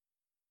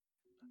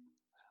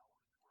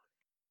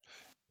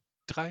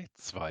3,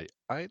 2,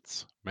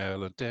 1.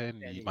 Mel und Danny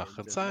Danny machen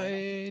und Mel machen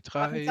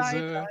Zeitreise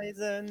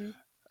Zeitreisen.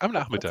 am Auch zur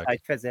Nachmittag.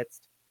 Zeit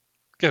versetzt.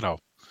 Genau.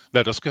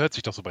 Na, das gehört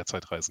sich doch so bei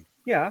Zeitreisen.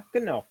 Ja,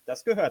 genau,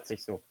 das gehört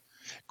sich so.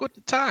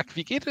 Guten Tag,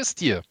 wie geht es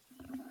dir?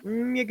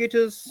 Mir geht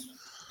es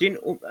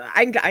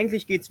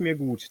eigentlich geht's mir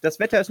gut. Das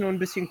Wetter ist nur ein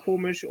bisschen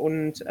komisch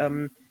und,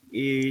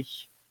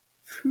 ich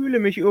fühle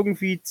mich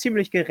irgendwie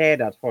ziemlich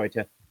gerädert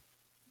heute.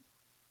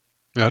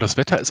 Ja, das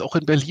Wetter ist auch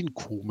in Berlin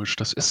komisch.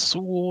 Das ist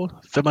so,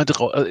 wenn man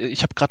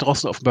ich habe gerade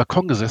draußen auf dem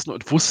Balkon gesessen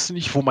und wusste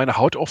nicht, wo meine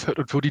Haut aufhört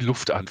und wo die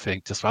Luft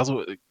anfängt. Das war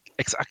so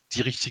exakt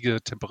die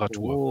richtige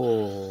Temperatur.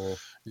 Oh,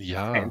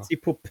 Ja, fancy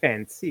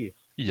pupancy.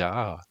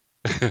 ja.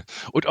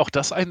 Und auch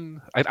das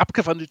ein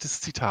abgewandeltes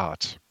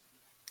Zitat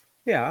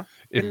Ja,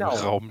 im genau.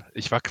 Raum.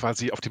 Ich war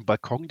quasi auf dem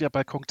Balkon der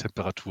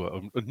Balkontemperatur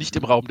und nicht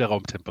im Raum der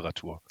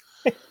Raumtemperatur.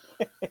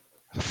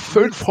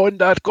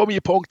 500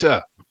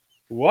 Gummipunkte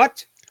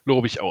What?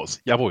 lobe ich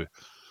aus. Jawohl.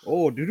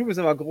 Oh, du bist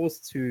aber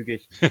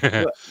großzügig.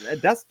 Also,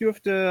 das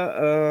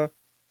dürfte,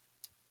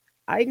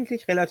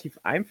 eigentlich relativ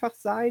einfach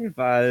sein,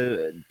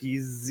 weil die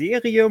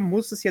Serie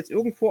muss es jetzt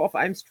irgendwo auf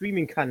einem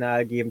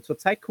Streaming-Kanal geben.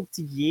 Zurzeit guckt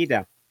sie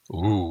jeder.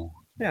 Uh.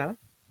 Ja.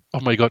 Oh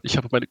mein Gott, ich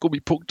habe meine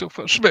Gummipunkte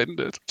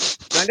verschwendet.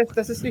 Nein,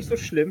 das ist nicht so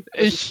schlimm.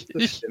 Das ist Ich, nicht so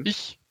ich, schlimm.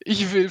 ich,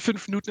 ich will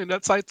 5 Minuten in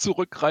der Zeit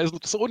zurückreisen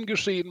und das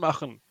ungeschehen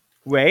machen.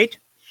 Wait.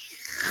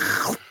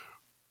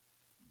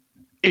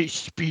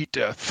 Ich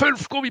biete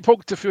 5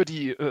 Gummipunkte für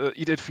die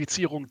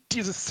Identifizierung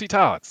dieses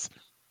Zitats.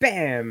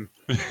 Bam.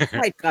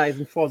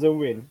 Zeitreisen for the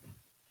win.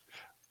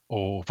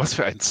 Oh, was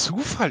für ein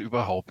Zufall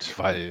überhaupt,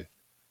 weil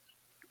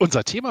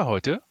unser Thema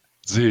heute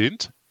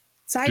sind.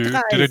 Dü, dü, dü,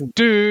 Zeitreisen.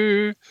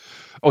 dü.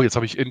 Oh, jetzt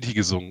habe ich Indie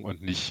gesungen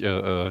und nicht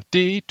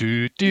di,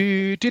 dü,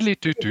 dü, dili,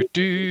 dü, dü,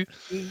 dü.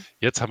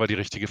 Jetzt haben wir die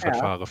richtige Ja,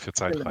 Fanfare für genau.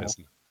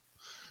 Zeitreisen.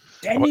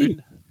 Aber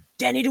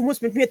Danny, du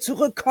musst mit mir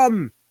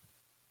zurückkommen.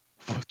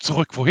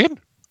 zurück wohin?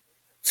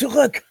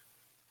 Zurück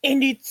in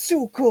die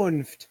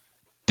Zukunft.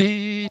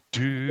 Di,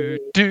 dü,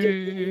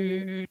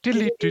 dü,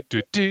 dili, dü,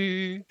 dü,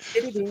 dü.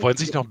 Wollen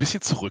Sie sich noch ein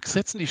bisschen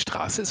zurücksetzen? Die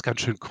Straße ist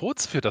ganz schön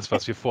kurz für das,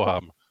 was wir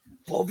vorhaben.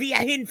 Wo wir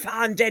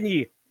hinfahren,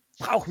 Danny,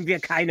 brauchen wir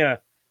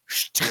keine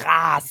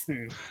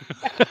Straßen.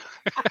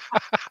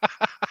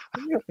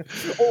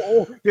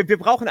 Oh, wir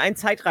brauchen einen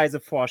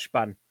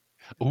Zeitreisevorspann.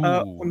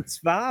 Und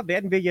zwar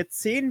werden wir jetzt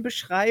Szenen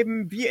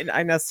beschreiben, wie in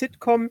einer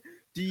Sitcom,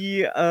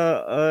 die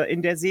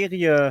in der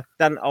Serie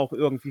dann auch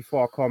irgendwie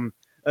vorkommen.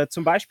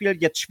 Zum Beispiel,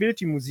 jetzt schwillt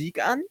die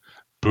Musik an.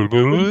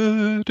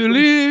 Genau.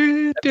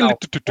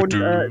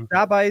 Und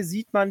dabei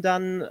sieht man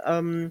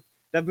dann,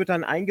 da wird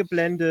dann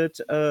eingeblendet,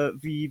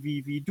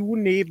 wie du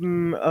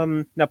neben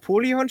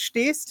Napoleon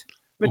stehst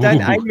mit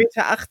deinen 1,80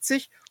 Meter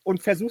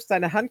und versuchst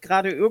deine Hand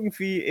gerade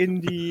irgendwie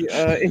in die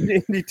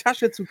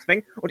Tasche zu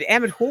zwängen und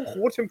er mit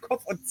hochrotem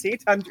Kopf und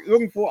zeternd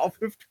irgendwo auf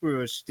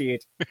Hüfthöhe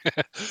steht.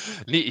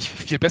 Nee,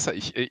 viel besser.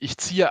 Ich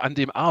ziehe an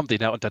dem Arm, den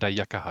er unter der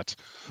Jacke hat.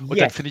 Und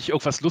dann Yes. finde ich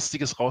irgendwas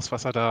Lustiges raus,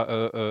 was er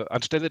da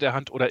anstelle der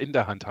Hand oder in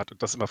der Hand hat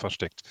und das immer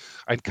versteckt.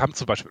 Ein Kamm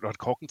zum Beispiel oder ein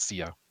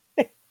Korkenzieher.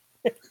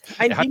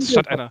 Ein Er hat Bingo.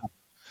 statt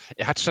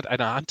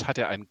einer Hand hat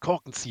er einen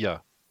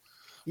Korkenzieher.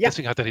 Ja,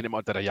 Deswegen hat er den immer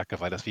unter der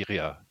Jacke, weil das wäre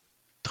ja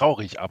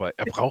traurig, aber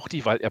er braucht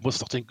die, weil er muss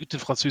doch den guten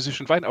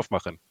französischen Wein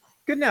aufmachen.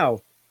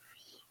 genau.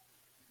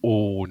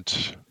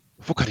 Und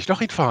wo kann ich noch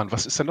hinfahren?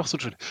 Was ist denn noch so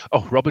schön?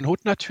 Auch Robin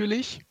Hood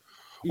natürlich.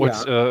 Und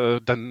Ja.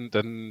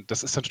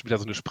 das ist dann schon wieder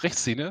so eine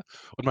Sprechszene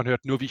und man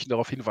hört nur, wie ich ihn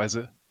darauf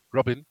hinweise: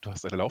 „Robin, du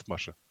hast eine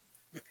Laufmasche.“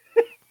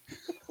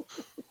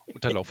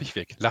 Und dann laufe ich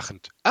weg,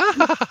 lachend.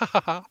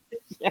 Ah.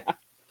 Ja.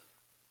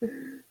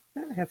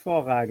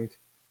 Hervorragend.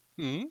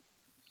 Mhm.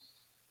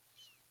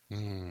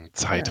 Ja.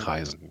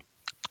 Zeitreisen.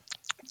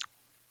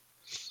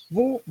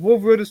 Wo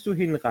würdest du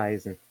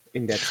hinreisen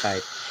in der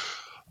Zeit?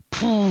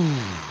 Puh.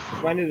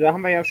 Ich meine, da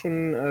haben wir ja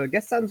schon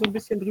gestern so ein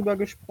bisschen drüber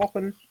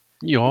gesprochen.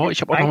 Ja, ich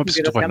Jetzt habe auch noch mal 'n weiten wir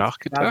bisschen das drüber Ganze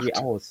quasi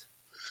nachgedacht. aus.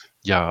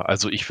 Ja,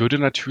 also ich würde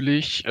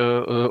natürlich,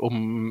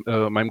 um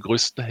meinem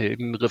größten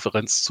Helden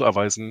Referenz zu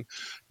erweisen,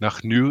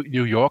 nach New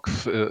York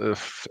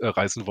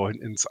reisen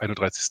wollen ins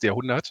 31.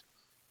 Jahrhundert,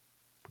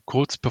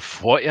 kurz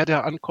bevor er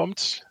da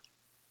ankommt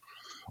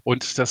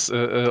und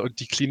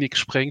die Klinik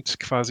sprengt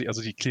quasi,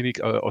 also die Klinik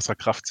außer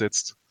Kraft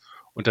setzt.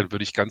 Und dann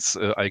würde ich ganz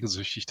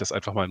eigensüchtig das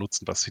einfach mal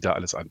nutzen, was sie da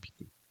alles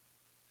anbieten.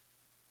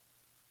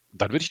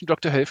 Dann würde ich dem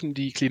Doktor helfen,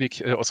 die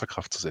Klinik außer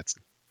Kraft zu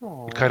setzen.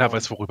 Und keiner Oh.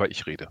 weiß, worüber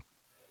ich rede.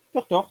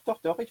 Doch,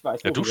 ich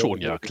weiß, Ja, du worüber wir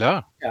schon, ja, reden.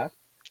 klar. Ja,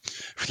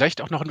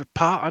 Vielleicht auch noch ein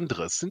paar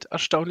andere. Es sind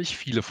erstaunlich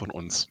viele von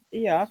uns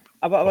ja,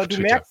 aber auf du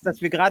Twitter. merkst,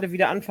 dass wir gerade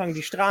wieder anfangen,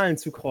 die Strahlen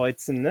zu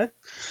kreuzen, ne?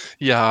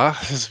 Ja,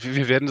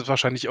 wir werden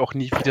wahrscheinlich auch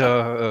nie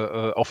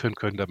wieder aufhören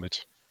können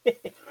damit.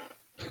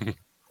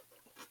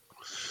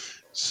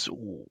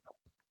 So.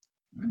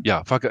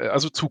 Ja,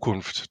 also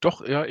Zukunft.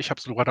 Doch, ja, ich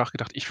habe so drüber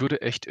nachgedacht, ich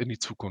würde echt in die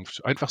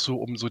Zukunft. Einfach so,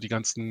 um so die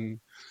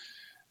ganzen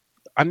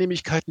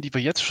Annehmlichkeiten, die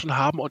wir jetzt schon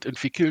haben und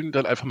entwickeln,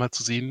 dann einfach mal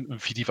zu sehen,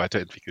 wie die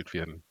weiterentwickelt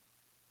werden.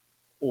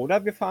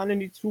 Oder wir fahren in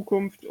die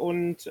Zukunft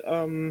und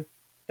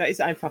da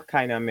ist einfach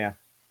keiner mehr.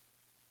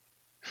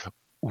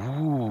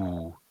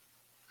 Uh,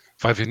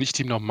 Weil wir nicht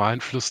dem normalen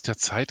Fluss der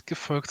Zeit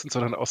gefolgt sind,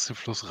 sondern aus dem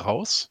Fluss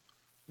raus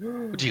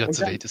und die Und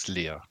ganze dann Welt ist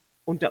leer.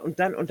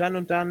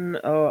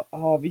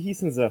 wie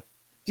hießen sie?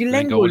 Die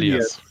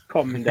Langoliers. Langoliers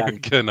kommen dann.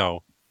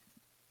 Genau.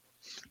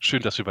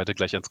 Schön, dass wir beide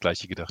gleich ans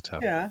Gleiche gedacht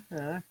haben. Ja,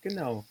 ja,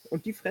 genau.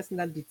 Und die fressen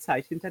dann die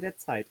Zeit hinter der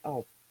Zeit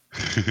auf.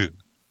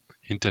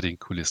 Hinter den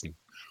Kulissen.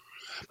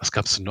 Was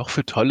gab's denn noch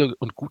für tolle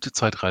und gute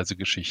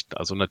Zeitreisegeschichten?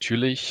 Also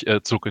natürlich,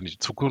 Zurück in die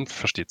Zukunft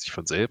versteht sich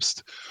von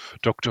selbst.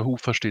 Doctor Who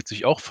versteht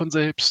sich auch von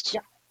selbst.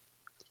 Ja.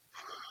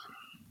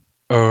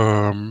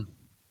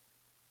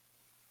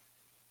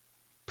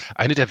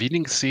 Eine der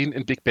wenigen Szenen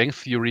in Big Bang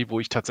Theory, wo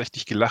ich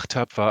tatsächlich gelacht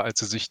habe, war, als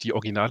sie sich die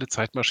originale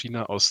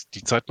Zeitmaschine aus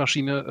die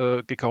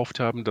Zeitmaschine gekauft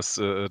haben, das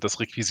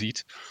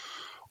Requisit,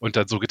 und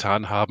dann so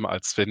getan haben,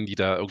 als wenn die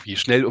da irgendwie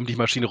schnell um die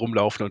Maschine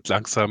rumlaufen und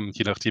langsam,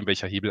 je nachdem,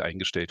 welcher Hebel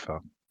eingestellt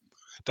war.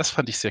 Das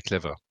fand ich sehr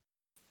clever.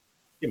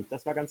 Stimmt,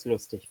 das war ganz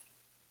lustig.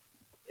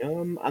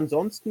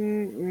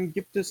 Ansonsten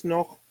gibt es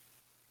noch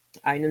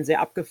einen sehr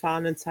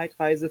abgefahrenen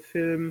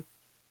Zeitreisefilm.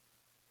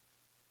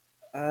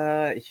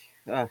 Ich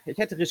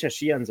hätte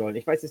recherchieren sollen.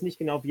 Ich weiß jetzt nicht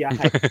genau, wie er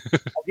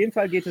heißt. Auf jeden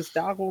Fall geht es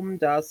darum,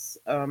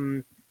 dass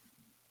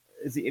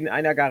sie in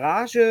einer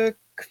Garage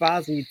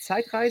quasi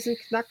Zeitreisen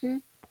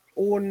knacken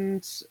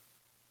und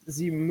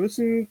sie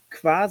müssen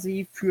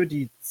quasi für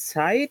die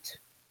Zeit,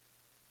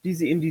 die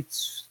sie in die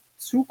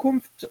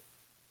Zukunft.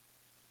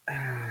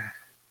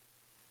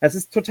 Das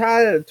ist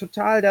total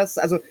das.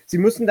 Also, sie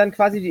müssen dann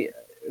quasi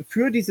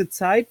für diese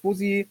Zeit, wo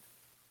sie.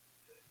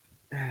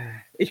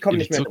 Ich komme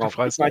nicht mehr drauf.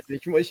 Ich weiß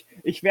nicht.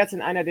 Ich werde es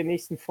in einer der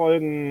nächsten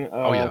Folgen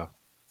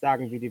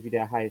sagen, wie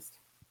der heißt.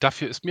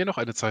 Dafür ist mir noch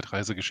eine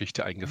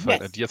Zeitreisegeschichte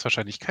eingefallen, an die jetzt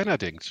wahrscheinlich keiner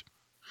denkt.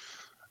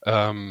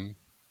 Habe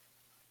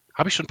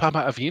ich schon ein paar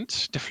Mal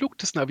erwähnt, der Flug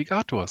des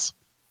Navigators.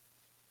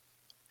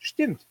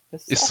 Stimmt.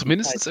 Das ist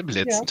zumindest im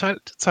letzten Teil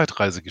der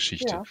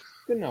Zeitreisegeschichte. Ja,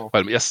 genau.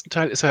 Weil im ersten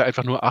Teil ist er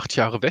einfach nur 8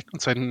 Jahre weg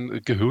und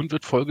sein Gehirn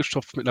wird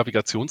vollgestopft mit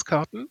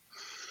Navigationskarten.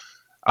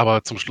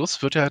 Aber zum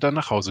Schluss wird er dann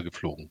nach Hause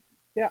geflogen.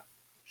 Ja,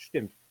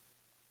 stimmt.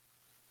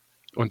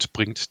 Und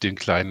bringt den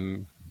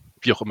kleinen,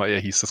 wie auch immer er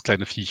hieß, das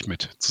kleine Viech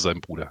mit zu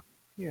seinem Bruder.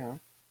 Ja.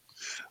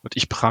 Und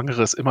ich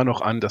prangere es immer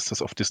noch an, dass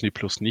das auf Disney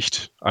Plus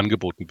nicht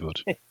angeboten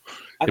wird.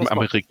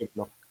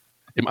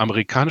 Im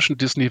amerikanischen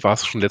Disney war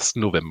es schon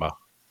letzten November.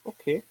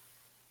 Okay.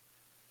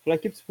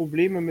 Vielleicht gibt es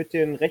Probleme mit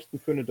den Rechten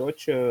für eine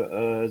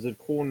deutsche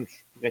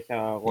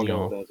Synchronsprecherrolle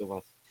oder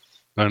sowas.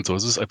 Nein, soll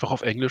es einfach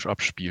auf Englisch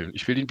abspielen.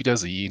 Ich will ihn wieder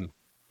sehen.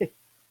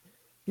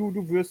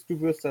 Du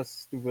wirst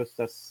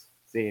das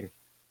sehen.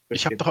 Bestimmt.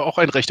 Ich habe doch auch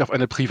ein Recht auf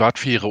eine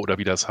Privatfähre oder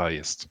wie das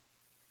heißt.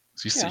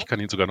 Siehst du, ich kann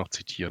ihn sogar noch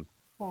zitieren.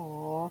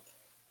 Oh.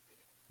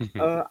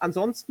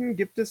 Ansonsten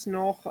gibt es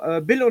noch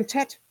Bill und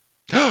Ted.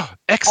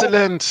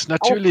 Exzellent,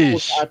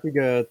 natürlich.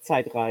 Großartige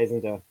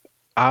Zeitreisende.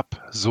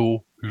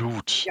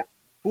 Absolut. Ja.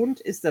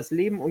 Bunt ist das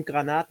Leben und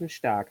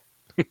granatenstark.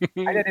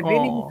 Einer der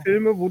wenigen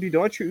Filme, wo die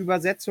deutsche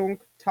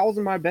Übersetzung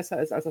 1000-mal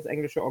besser ist als das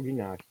englische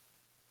Original.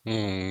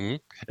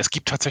 Es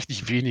gibt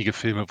tatsächlich wenige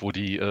Filme, wo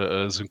die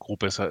Synchro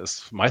besser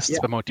ist.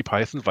 Meistens bei Monty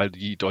Python, weil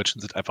die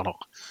deutschen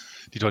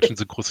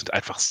Synchros sind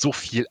einfach so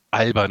viel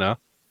alberner.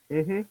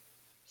 Mhm.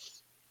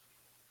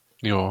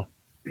 Ja.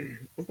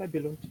 Und bei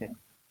Bill und Ted.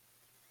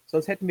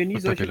 Sonst hätten wir nie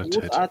solche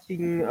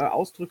großartigen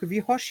Ausdrücke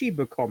wie Hoshi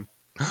bekommen.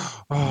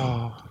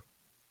 Oh.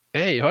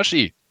 Hey,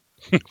 Hoshi!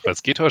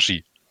 Was geht,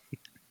 Hoshi?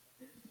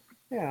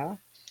 Ja.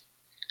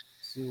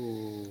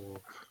 So.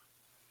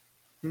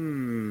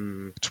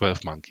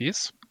 12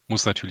 Monkeys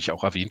muss natürlich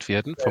auch erwähnt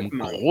werden vom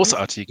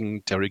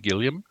großartigen Terry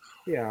Gilliam.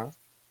 Ja.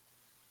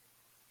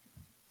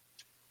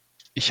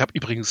 Ich habe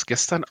übrigens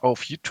gestern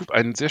auf YouTube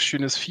ein sehr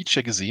schönes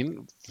Feature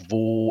gesehen,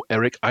 wo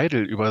Eric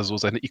Idle über so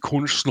seine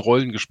ikonischsten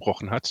Rollen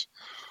gesprochen hat.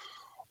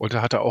 Und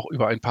da hat er auch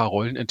über ein paar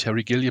Rollen in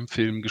Terry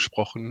Gilliam-Filmen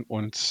gesprochen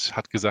und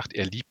hat gesagt,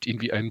 er liebt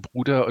ihn wie einen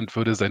Bruder und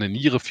würde seine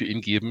Niere für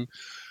ihn geben,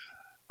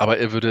 aber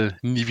er würde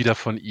nie wieder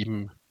von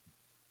ihm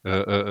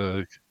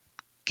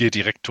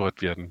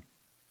gedirektort werden.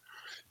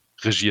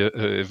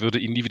 Er würde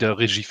ihn nie wieder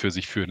Regie für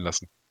sich führen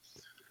lassen.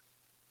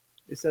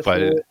 Ist das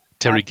weil so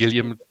Terry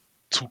Gilliam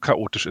zu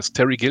chaotisch ist.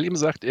 Terry Gilliam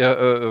sagt,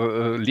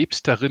 er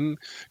lebt darin,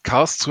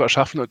 Chaos zu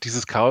erschaffen und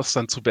dieses Chaos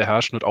dann zu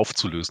beherrschen und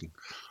aufzulösen.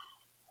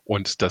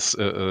 Und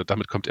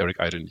damit kommt Eric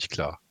Idle nicht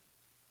klar.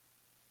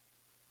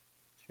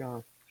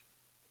 Tja.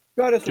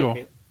 Ja, das ist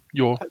okay.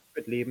 Ja. Kann ich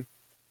mit leben.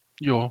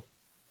 Ja.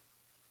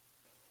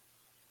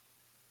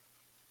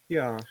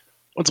 Ja.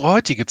 Unsere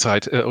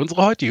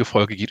heutige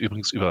Folge geht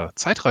übrigens über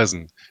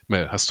Zeitreisen.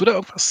 Mel, hast du da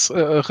irgendwas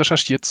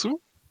recherchiert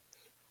zu?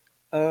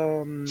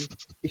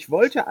 Ich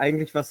wollte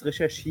eigentlich was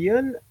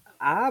recherchieren,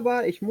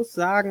 aber ich muss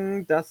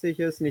sagen, dass ich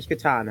es nicht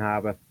getan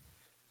habe.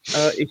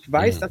 Ich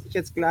weiß, dass ich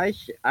jetzt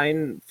gleich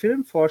einen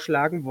Film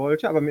vorschlagen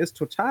wollte, aber mir ist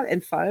total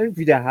entfallen,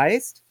 wie der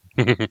heißt.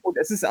 Und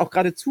es ist auch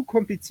gerade zu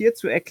kompliziert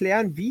zu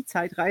erklären, wie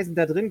Zeitreisen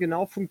da drin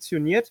genau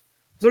funktioniert.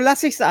 So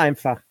lasse ich es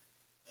einfach.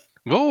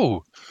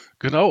 Oh,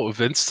 genau.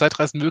 Wenn es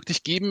Zeitreisen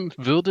wirklich geben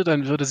würde,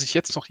 dann würde sich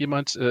jetzt noch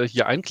jemand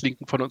hier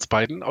einklinken von uns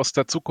beiden aus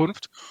der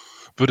Zukunft,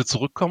 würde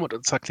zurückkommen und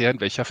uns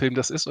erklären, welcher Film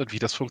das ist und wie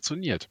das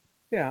funktioniert.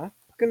 Ja,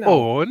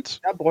 Genau.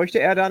 Und Da bräuchte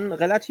er dann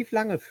relativ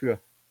lange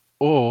für.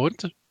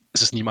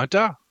 es ist niemand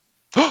da.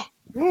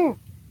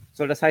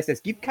 Soll das heißen,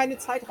 es gibt keine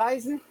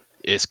Zeitreisen?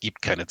 Es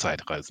gibt keine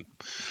Zeitreisen.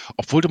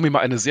 Obwohl du mir mal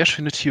eine sehr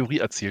schöne Theorie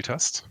erzählt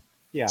hast,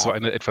 so Ja.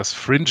 eine etwas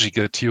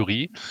fringige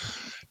Theorie,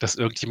 dass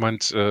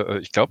irgendjemand,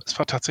 ich glaube, es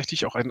war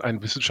tatsächlich auch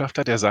ein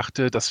Wissenschaftler, der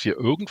sagte, dass wir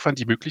irgendwann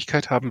die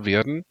Möglichkeit haben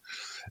werden,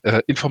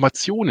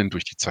 Informationen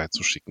durch die Zeit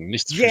zu schicken.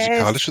 Nichts Yes!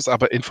 Physikalisches,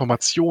 aber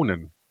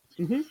Informationen.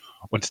 Mhm.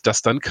 Und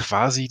dass dann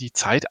quasi die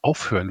Zeit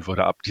aufhören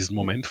würde ab diesem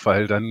Moment,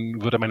 weil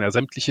dann würde man ja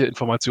sämtliche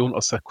Informationen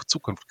aus der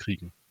Zukunft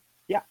kriegen.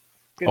 Ja, Auf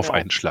genau.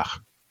 einen Schlag.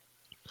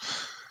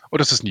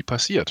 Und das ist nie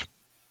passiert.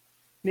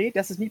 Nee,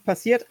 das ist nie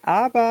passiert,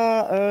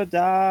 aber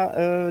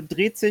da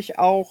dreht sich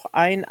auch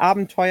ein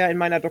Abenteuer in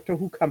meiner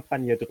Doctor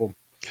Who-Kampagne drum.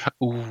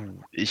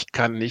 Ich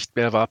kann nicht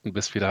mehr warten,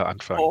 bis wir da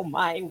anfangen. Oh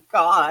mein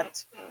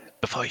Gott!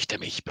 Befeuchte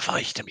mich,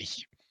 befeuchte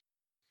mich.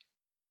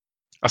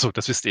 Achso,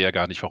 das wisst ihr ja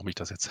gar nicht, warum ich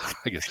das jetzt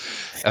sage.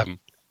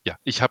 Ja,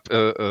 ich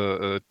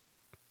habe,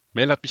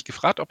 Mel hat mich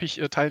gefragt, ob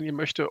ich teilnehmen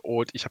möchte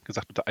und ich habe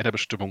gesagt, unter einer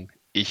Bestimmung,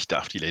 ich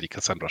darf die Lady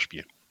Cassandra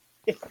spielen.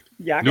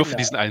 Ja, Nur für genau.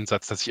 diesen einen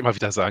Satz, dass ich immer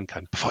wieder sagen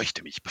kann,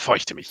 befeuchte mich,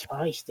 befeuchte mich.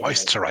 Feuchte mich.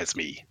 Moisturize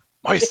me,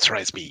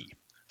 moisturize me.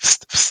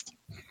 Psst, psst.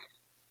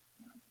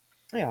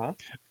 Ja.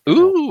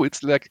 Genau.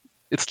 It's like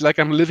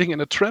I'm living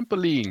in a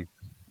trampoline.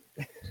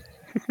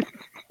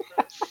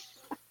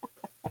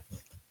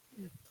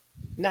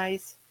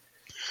 Nice.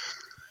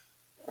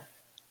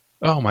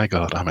 Oh my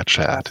God, I'm a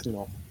Chad.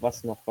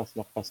 Was noch? Was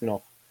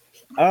noch?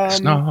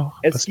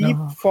 Es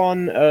gibt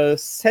von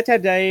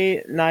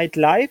Saturday Night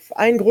Live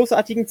einen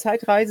großartigen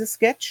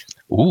Zeitreise-Sketch.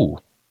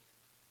 Und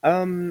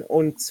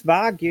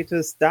zwar geht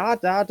es da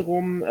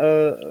darum,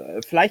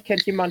 vielleicht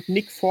kennt jemand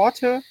Nick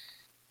Forte.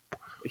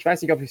 Ich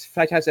weiß nicht,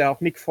 vielleicht heißt er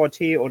auch Nick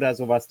Forte oder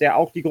sowas, der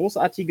auch die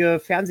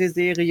großartige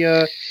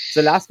Fernsehserie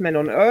The Last Man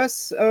on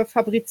Earth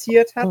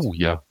fabriziert hat.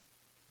 Ja.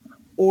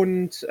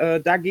 Und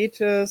da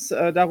geht es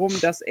darum,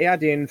 dass er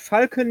den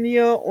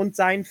Falconeer und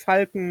seinen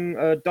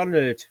Falken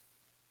Donald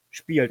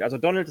spielt. Also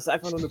Donald ist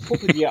einfach nur eine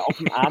Puppe, die er auf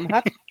dem Arm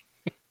hat.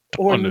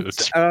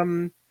 Und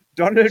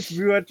Donald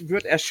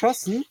wird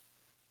erschossen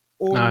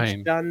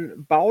und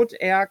dann baut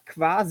er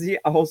quasi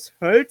aus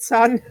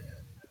Hölzern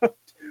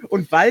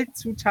und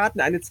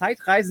Waldzutaten eine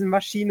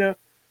Zeitreisenmaschine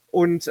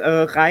und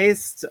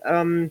reist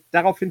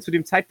daraufhin zu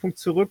dem Zeitpunkt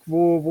zurück,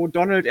 wo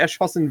Donald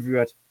erschossen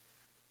wird.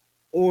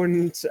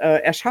 Und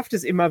er schafft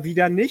es immer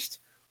wieder nicht.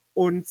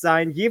 Und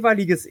sein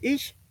jeweiliges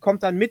Ich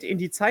kommt dann mit in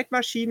die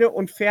Zeitmaschine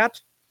und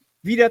fährt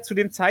wieder zu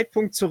dem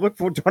Zeitpunkt zurück,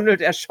 wo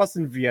Donald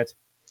erschossen wird.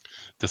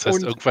 Das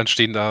heißt, irgendwann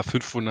stehen da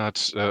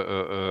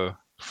 500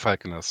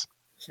 Falconers.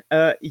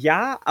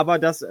 Ja, aber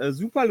das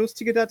super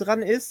Lustige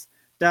daran ist,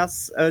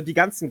 dass die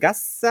ganzen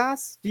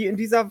Gaststars, die in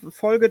dieser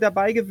Folge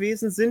dabei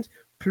gewesen sind,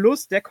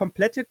 plus der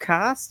komplette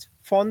Cast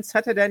von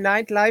Saturday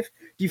Night Live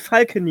die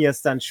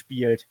Falconeers dann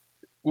spielt.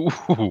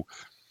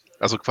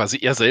 Also quasi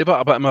er selber,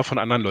 aber immer von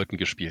anderen Leuten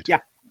gespielt.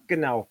 Ja,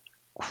 genau.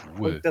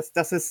 Cool. Und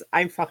das ist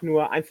einfach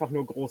nur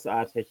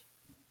großartig.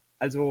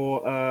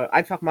 Also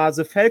einfach mal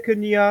The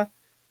Falconeer,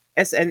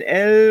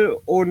 SNL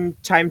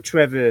und Time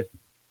Travel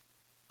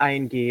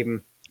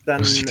eingeben.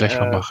 Dann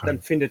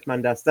findet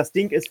man das. Das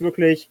Ding ist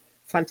wirklich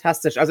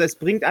fantastisch. Also es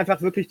bringt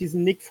einfach wirklich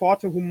diesen Nick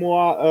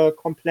Forte-Humor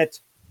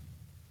komplett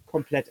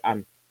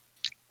an.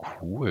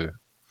 Cool.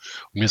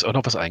 Und mir ist auch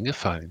noch was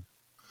eingefallen.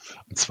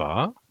 Und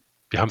zwar,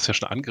 wir haben es ja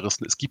schon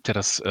angerissen, es gibt ja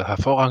das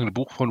hervorragende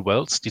Buch von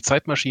Wells, Die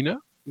Zeitmaschine.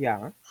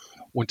 Ja.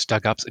 Und da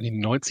gab es in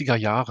den 90er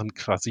Jahren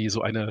quasi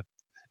so eine,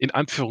 in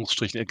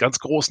Anführungsstrichen, in ganz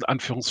großen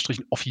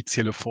Anführungsstrichen,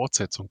 offizielle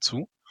Fortsetzung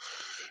zu,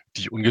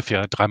 die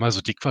ungefähr 3-mal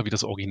so dick war wie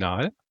das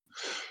Original,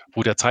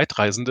 wo der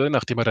Zeitreisende,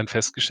 nachdem er dann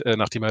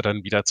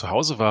wieder zu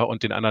Hause war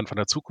und den anderen von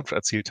der Zukunft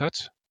erzählt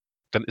hat,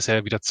 dann ist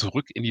er wieder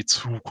zurück in die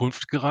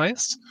Zukunft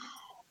gereist,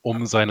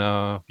 um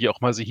seiner, wie auch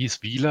mal sie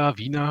hieß, Vila,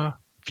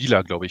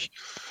 glaube ich,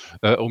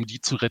 um die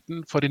zu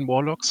retten vor den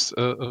Morlocks.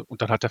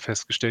 Und dann hat er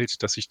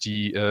festgestellt, dass sich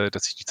die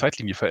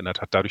Zeitlinie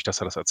verändert hat, dadurch,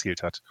 dass er das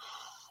erzählt hat.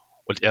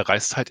 Und er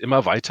reist halt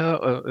immer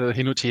weiter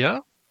hin und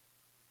her,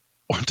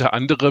 unter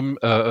anderem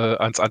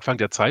ans Anfang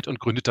der Zeit und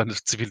gründet dann eine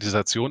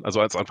Zivilisation,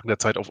 also ans Anfang der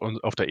Zeit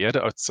auf der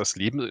Erde, als das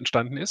Leben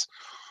entstanden ist.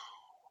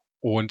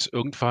 Und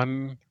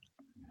irgendwann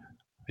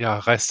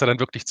reist er dann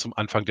wirklich zum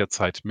Anfang der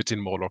Zeit mit den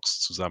Morlocks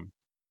zusammen.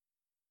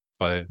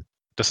 Weil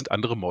das sind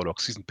andere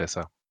Morlocks, die sind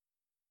besser.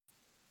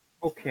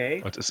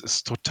 Okay. Und es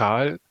ist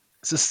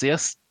sehr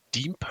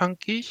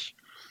steampunkig,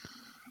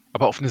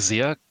 aber auf eine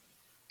sehr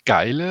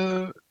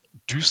geile,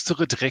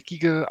 düstere,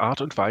 dreckige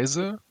Art und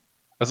Weise.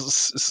 Also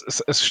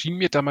es schien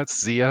mir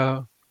damals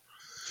sehr,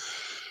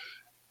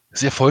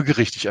 sehr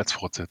folgerichtig als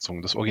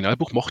Fortsetzung. Das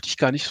Originalbuch mochte ich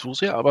gar nicht so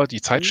sehr, aber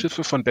die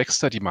Zeitschiffe von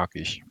Baxter, die mag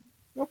ich.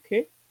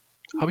 Okay.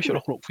 Habe ich ja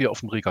noch irgendwie auf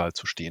dem Regal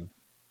zu stehen.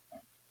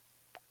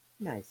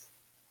 Nice.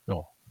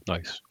 Ja,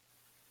 nice.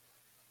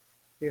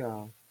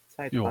 Ja,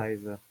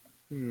 Zeitreise.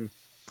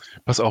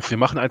 Pass auf, wir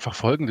machen einfach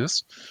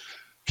Folgendes.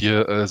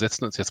 Wir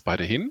setzen uns jetzt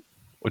beide hin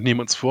und nehmen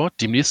uns vor,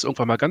 demnächst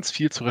irgendwann mal ganz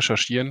viel zu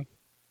recherchieren.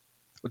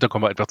 Und dann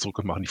kommen wir einfach zurück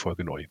und machen die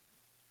Folge neu.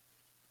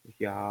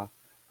 Ja.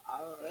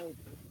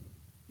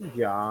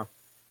 Ja.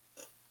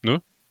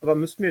 Ne? Aber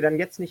müssten wir dann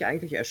jetzt nicht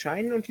eigentlich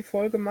erscheinen und die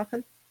Folge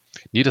machen?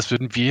 Ne, das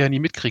würden wir ja nie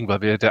mitkriegen,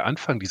 weil wir ja der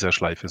Anfang dieser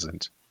Schleife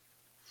sind.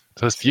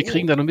 Das Ach heißt, wir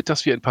kriegen so. dann nur mit,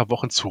 dass wir in 'n paar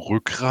Wochen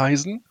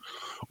zurückreisen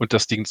und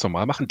das Ding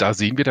normal machen. Da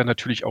sehen wir dann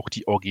natürlich auch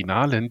die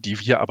Originalen, die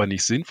wir aber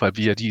nicht sind, weil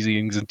wir ja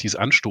diejenigen sind, die es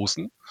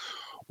anstoßen.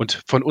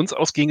 Und von uns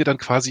aus ginge dann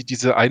quasi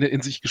diese eine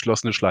in sich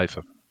geschlossene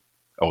Schleife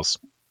aus.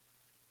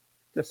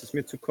 Das ist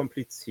mir zu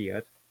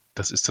kompliziert.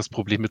 Das ist das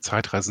Problem mit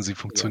Zeitreisen. Sie Ja.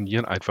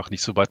 funktionieren einfach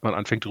nicht. Sobald man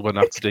anfängt, drüber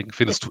nachzudenken,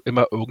 findest du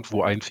immer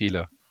irgendwo einen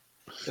Fehler.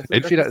 Das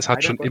Entweder ist es hat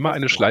leider schon immer Gottes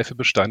eine wahr. Schleife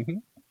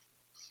bestanden,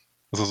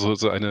 also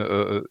so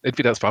eine,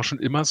 entweder es war schon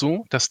immer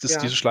so, dass es Ja,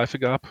 diese Schleife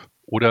gab,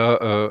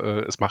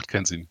 oder, es macht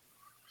keinen Sinn.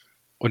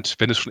 Und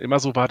wenn es schon immer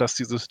so war, dass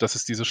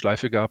es diese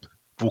Schleife gab,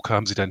 wo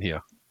kam sie dann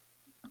her?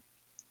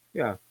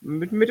 ja.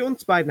 Mit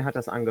uns beiden hat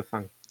das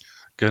angefangen.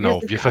 Wir Genau,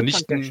 sind der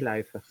Anfang der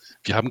Schleife.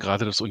 wir haben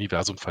gerade das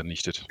Universum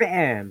vernichtet.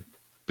 Bam!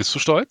 Bist du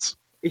stolz?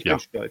 Ich bin Ja,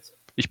 stolz.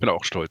 ich bin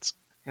auch stolz.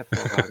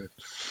 Hervorragend.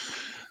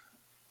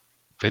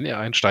 Wenn er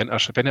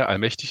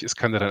allmächtig ist,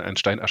 kann er dann einen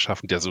Stein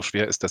erschaffen, der so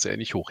schwer ist, dass er ihn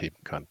nicht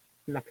hochheben kann.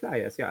 Na klar,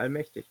 er ist ja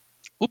allmächtig.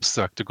 Ups,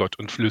 sagte Gott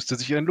und löste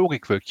sich in ein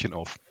Logikwölkchen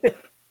auf,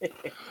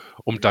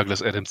 um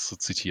Douglas Adams zu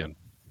zitieren.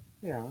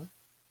 Ja.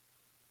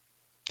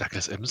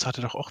 Douglas Adams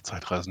hatte doch auch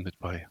Zeitreisen mit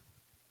bei,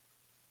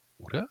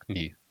 oder?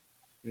 Ne,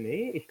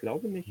 Nee, ich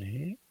glaube nicht.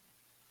 ne?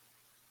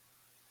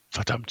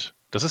 Verdammt,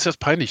 das ist jetzt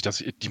peinlich,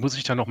 die muss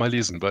ich dann noch mal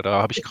lesen, weil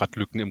da habe ich grad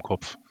Lücken im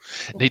Kopf.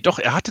 Ne, Okay. doch,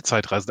 er hatte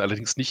Zeitreisen,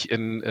 allerdings nicht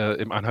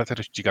im Anhalter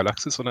durch die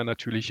Galaxis, sondern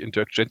natürlich in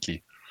Dirk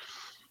Gently.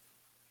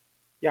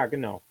 Ja,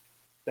 genau.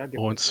 Da gibt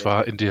Und es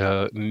zwar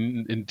welche.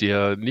 in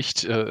der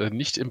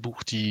nicht im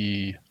Buch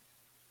Der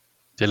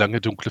lange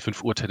dunkle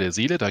 5 Urteile der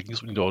Seele, da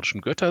ging's um die nordischen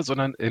Götter,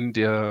 sondern in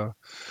Der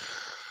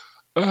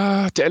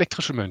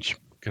elektrische Mönch,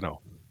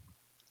 genau.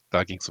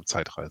 Da ging's um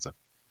Zeitreise.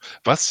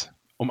 Was,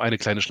 um eine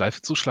kleine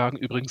Schleife zu schlagen,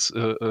 übrigens,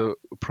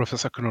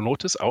 Professor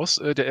Chronotis aus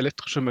Der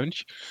elektrische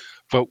Mönch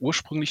war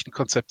ursprünglich 'n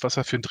Konzept, was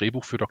er für 'n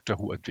Drehbuch für Doctor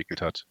Who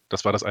entwickelt hat.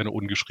 Das war das eine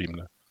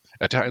ungeschriebene.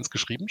 Er hat ja eins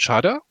geschrieben,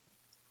 Shada,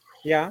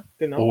 Ja,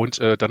 genau. und,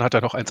 dann hat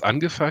er noch eins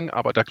angefangen,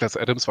 aber Douglas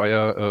Adams war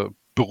ja,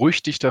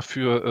 berüchtigt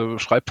dafür,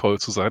 schreibfaul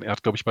zu sein. Er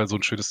hat, glaube ich, mal so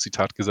 'n schönes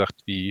Zitat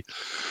gesagt wie,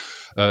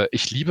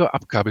 „Ich liebe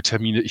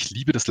Abgabetermine, ich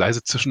liebe das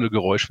leise zischende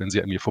Geräusch, wenn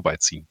sie an mir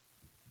vorbeiziehen."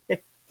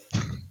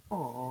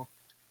 Oh.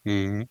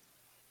 Mhm.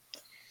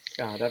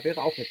 Ja, da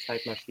wäre auch 'ne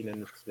Zeitmaschine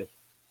nützlich.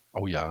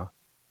 Oh ja.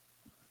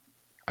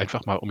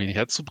 Einfach mal, um ihn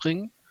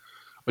herzubringen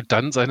und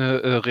dann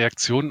seine,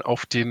 Reaktion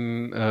auf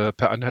den,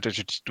 Per Anhalter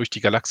durch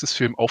die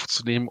Galaxis-Film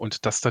aufzunehmen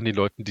und das dann den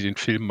Leuten, die den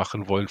Film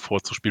machen wollen,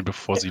 vorzuspielen,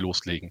 bevor sie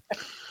loslegen.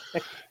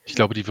 Ich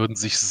glaube, die würden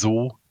sich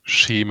so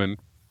schämen.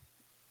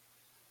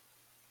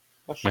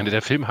 Ich meine,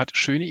 der Wahrscheinlich. Film hat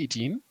schöne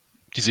Ideen.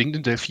 Die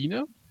singenden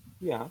Delfine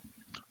Ja.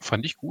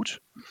 fand ich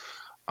gut,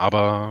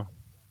 aber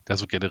ja,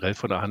 so generell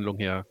von der Handlung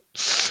her,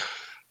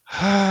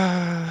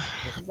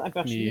 Es ist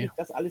einfach ne, schwierig,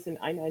 das alles in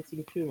einen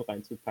einzigen Film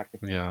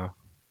reinzupacken. ja.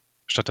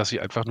 Statt dass sie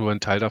einfach nur 'n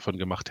Teil davon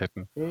gemacht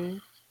hätten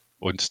Mhm.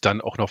 und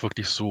dann auch noch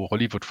wirklich so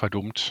Hollywood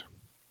verdummt.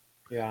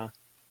 Ja.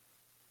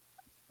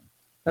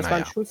 Das Na war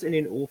 'n ja. Schuss in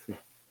den Ofen.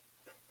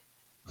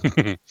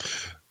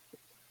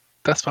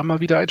 Das war mal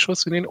wieder ein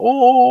Schuss in den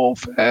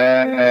Ofen.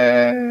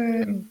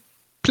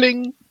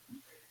 Pling.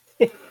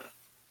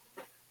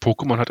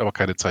 Pokémon hat aber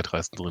keine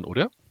Zeitreisen drin,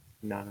 oder?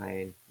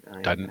 Nein,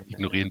 nein, Dann nein, nein, nein.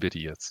 ignorieren wir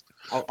die jetzt.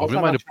 Wollen wir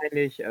Außer mal 'ne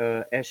wahrscheinlich,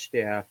 Ash,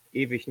 der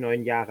ewig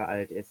 9 Jahre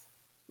alt ist.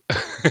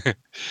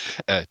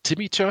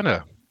 Timmy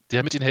Turner,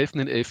 der mit den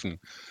helfenden Elfen.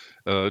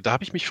 Da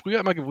habe ich mich früher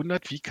immer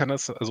gewundert, wie kann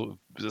das, also,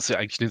 das ist ja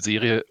eigentlich 'ne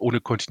Serie ohne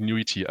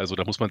Continuity, also,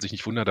 da muss man sich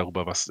nicht wundern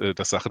darüber,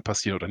 dass Sachen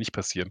passieren oder nicht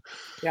passieren.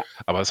 Ja.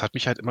 Aber es hat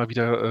mich halt immer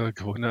wieder,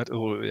 gewundert,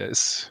 also, er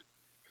ist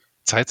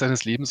Zeit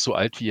seines Lebens so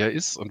alt, wie er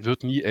ist und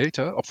wird nie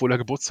älter, obwohl er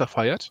Geburtstag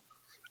feiert.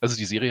 Also,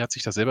 die Serie hat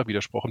sich da selber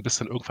widersprochen, bis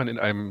dann irgendwann in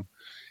einem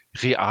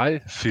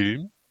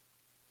Realfilm,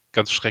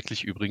 ganz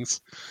schrecklich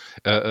übrigens,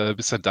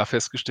 bis dann da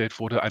festgestellt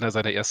wurde, einer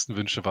seiner ersten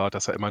Wünsche war,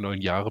 dass er immer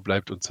 9 Jahre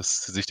bleibt und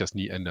dass sich das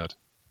nie ändert.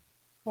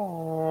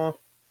 Oh,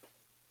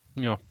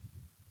 Ja,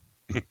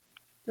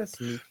 das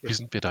ist wie niedlich.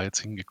 sind wir da jetzt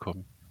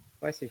hingekommen?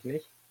 Weiß ich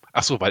nicht.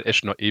 Ach so, weil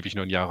Ash noch ewig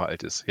 9 Jahre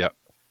alt ist, ja.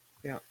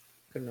 Ja,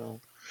 genau.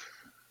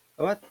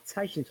 Aber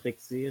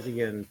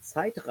Zeichentrickserien,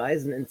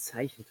 Zeitreisen in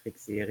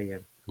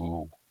Zeichentrickserien.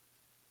 Uh,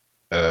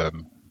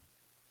 ähm,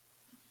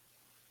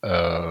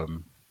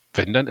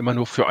 wenn dann immer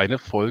nur für eine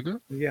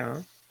Folge?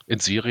 Ja. In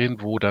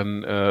Serien, wo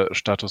dann,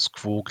 Status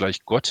quo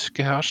gleich Gott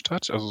geherrscht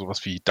hat, also so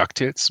was wie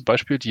DuckTales zum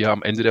Beispiel, die ja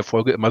am Ende der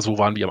Folge immer so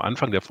waren wie am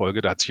Anfang der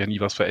Folge, da hat sich ja nie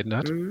was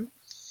verändert. Mhm.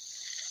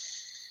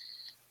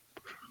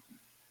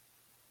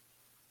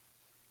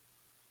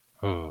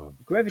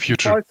 Gravity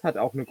Future Falls hat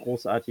auch 'ne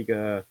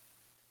großartige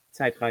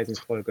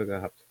Zeitreisenfolge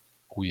gehabt.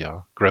 oh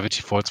ja,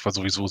 Gravity Falls war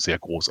sowieso sehr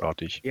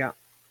großartig. Ja.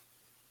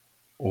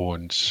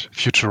 Und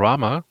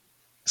Futurama,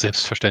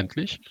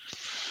 selbstverständlich,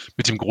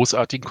 mit dem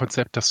großartigen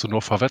Konzept, dass du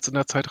nur vorwärts in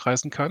der Zeit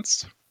reisen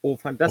kannst. Oh,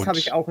 das habe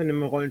ich Und auch in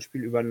 'nem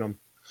Rollenspiel übernommen.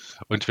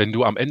 und wenn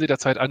du am Ende der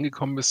Zeit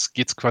angekommen bist,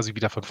 geht's quasi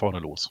wieder von vorne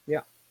los,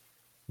 Ja,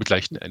 mit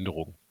leichten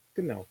Änderungen.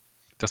 genau.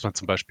 dass man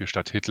zum Beispiel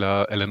statt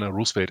Hitler Eleanor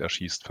Roosevelt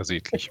erschießt,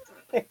 versehentlich.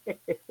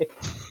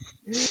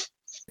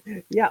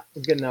 Ja,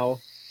 genau.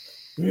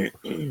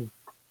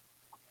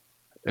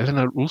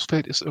 Eleanor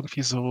Roosevelt ist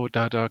irgendwie so,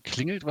 da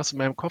klingelt was in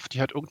meinem Kopf,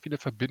 die hat irgendwie eine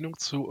Verbindung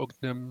zu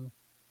irgendeinem.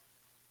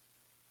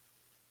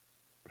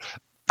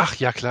 Ach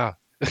ja, klar.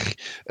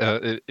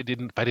 Bei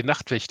den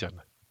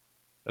Nachtwächtern.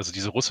 Also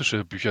diese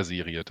russische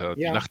Bücherserie,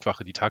 die Ja,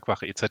 Nachtwache, die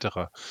Tagwache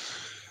etc.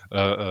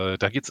 Da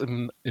geht es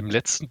im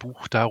letzten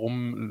Buch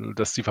darum,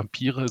 dass die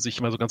Vampire sich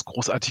immer so ganz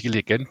großartige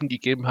Legenden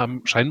gegeben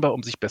haben, scheinbar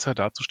um sich besser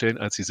darzustellen,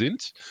 als sie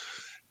sind.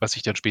 Was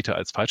sich dann später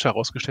als falsch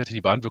herausgestellt hat.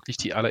 Die waren wirklich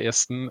die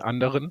allerersten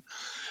anderen.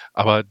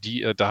 Aber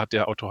da hat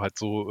der Autor halt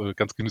so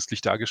ganz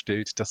genüsslich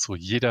dargestellt, dass so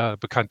jeder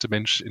bekannte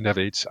Mensch in der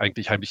Welt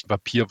eigentlich heimlich ein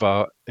Vampir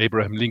war.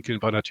 Abraham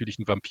Lincoln war natürlich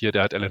ein Vampir,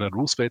 der hat Eleanor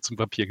Roosevelt zum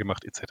Vampir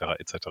gemacht, etc.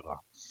 etc.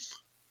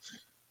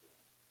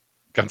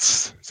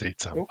 Ganz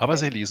seltsam, aber okay,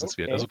 sehr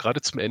lesenswert. Also okay.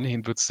 gerade zum Ende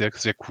hin wird es sehr,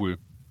 sehr cool.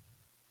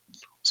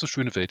 Ist eine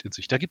schöne Welt in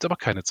sich. Da gibt es aber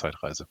keine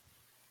Zeitreise,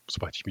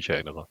 soweit ich mich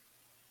erinnere.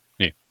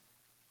 Nee,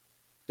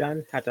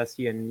 Dann hat das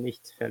hier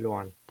nichts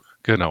verloren.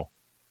 genau.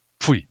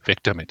 Pfui, weg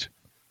damit.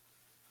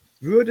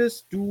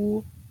 Würdest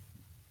du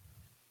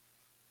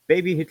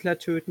Baby Hitler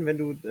töten, wenn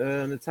du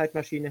eine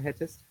Zeitmaschine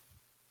hättest?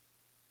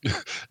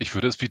 Ich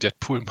würde es wie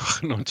Deadpool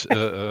machen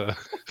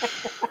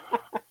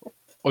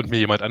und mir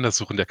jemand anders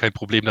suchen, der kein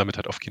Problem damit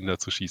hat, auf Kinder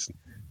zu schießen.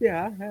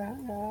 Ja, ja,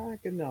 ja,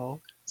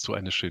 genau. So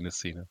eine schöne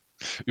Szene.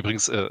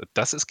 Übrigens,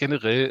 das ist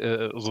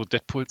generell so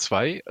Deadpool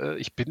 2.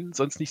 Ich bin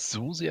sonst nicht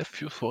so sehr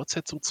für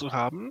Fortsetzung zu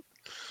haben,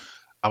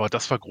 aber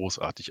das war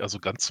großartig. Also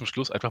ganz zum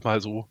Schluss einfach mal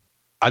so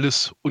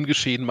alles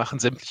ungeschehen machen,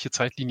 sämtliche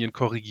Zeitlinien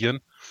korrigieren,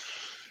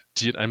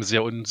 die in einem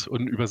sehr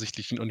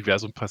unübersichtlichen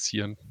Universum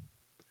passieren.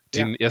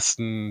 Ja, Den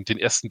ersten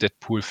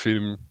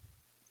Deadpool-Film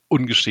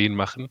ungeschehen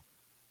machen.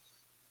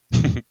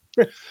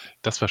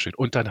 Das war schön.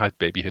 Und dann halt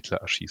Baby Hitler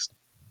erschießen.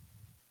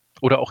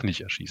 Oder auch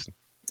nicht erschießen.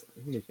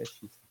 nicht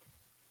erschießen.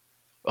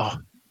 Oh,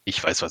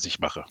 ich weiß, was ich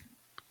mache.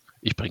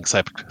 Ich bringe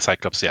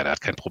Cyclops her, der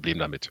hat kein Problem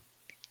damit.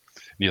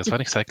 Nee, das war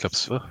nicht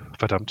Cyclops.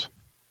 Verdammt.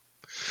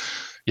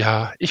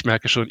 Ja, ich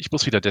merke schon, ich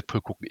muss wieder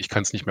Deadpool gucken. Ich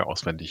kann es nicht mehr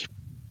auswendig.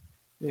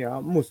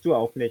 Ja, musst du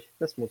auch nicht.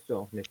 Das musst du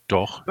auch nicht.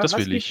 Doch, das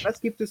will ich. Was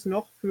gibt es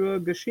noch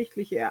für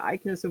geschichtliche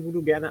Ereignisse, wo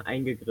du gerne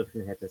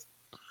eingegriffen hättest?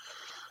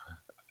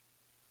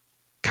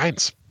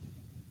 Keins,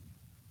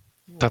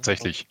 Oh,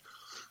 tatsächlich.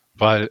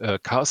 Weil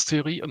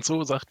Chaostheorie und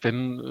so sagt,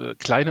 wenn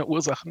kleine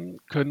Ursachen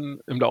können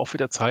im Laufe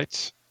der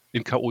Zeit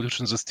in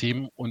chaotischen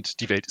Systemen, und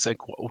die Welt ist ein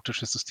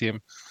chaotisches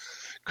System,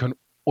 können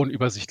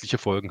unübersichtliche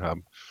Folgen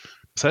haben.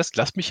 Das heißt,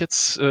 lass mich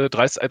jetzt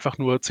dreist einfach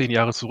nur 10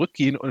 Jahre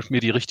zurückgehen und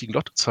mir die richtigen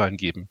Lottozahlen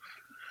geben.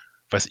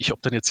 Weiß ich,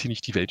 ob dann jetzt hier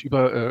nicht die Welt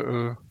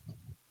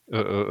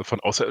von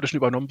Außerirdischen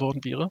übernommen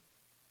worden wäre?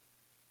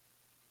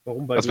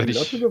 warum? Weil Also du wenn im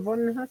Lotto ich,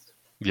 gewonnen hast?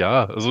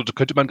 ja, also da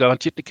könnte man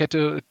garantiert eine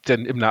Kette,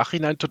 denn im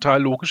Nachhinein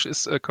total logisch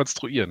ist,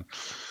 konstruieren.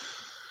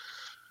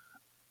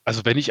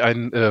 Also wenn ich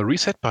einen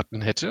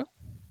Reset-Button hätte,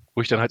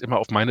 wo ich dann halt immer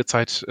auf meine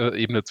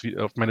Zeitebene,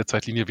 auf meine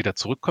Zeitlinie wieder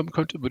zurückkommen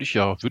könnte, würde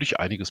ich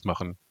einiges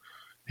machen.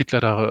 Hitler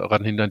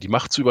daran hindern, die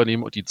Macht zu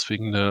übernehmen und die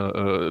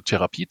zwingende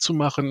Therapie zu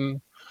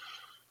machen.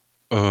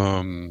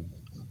 Ähm,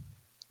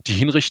 die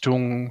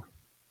Hinrichtung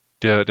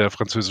der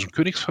französischen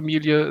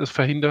Königsfamilie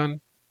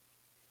verhindern.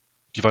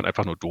 Die waren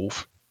einfach nur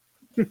doof.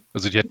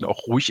 Also die hätten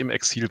auch ruhig im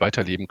Exil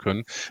weiterleben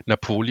können.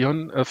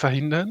 Napoleon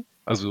verhindern,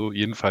 also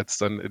jedenfalls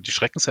dann die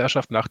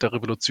Schreckensherrschaft nach der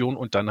Revolution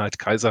und dann halt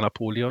Kaiser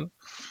Napoleon. Und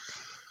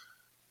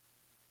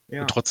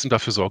Ja, trotzdem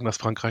dafür sorgen, dass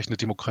Frankreich eine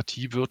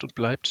Demokratie wird und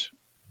bleibt.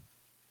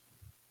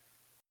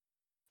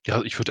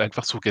 Ja, ich würde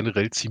einfach so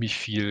generell ziemlich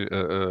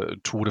viel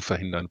Tode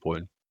verhindern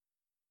wollen.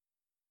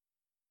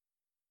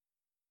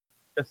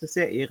 das ist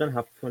sehr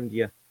ehrenhaft von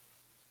dir.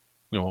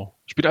 Ja,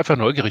 ich bin einfach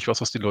neugierig,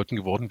 was aus den Leuten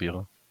geworden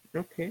wäre.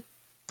 Okay.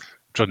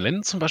 John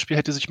Lennon zum Beispiel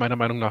hätte sich meiner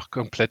Meinung nach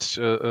komplett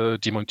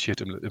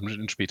demontiert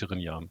in späteren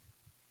Jahren.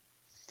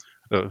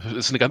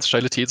 Ist eine ganz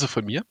steile These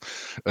von mir.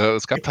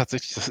 Es gab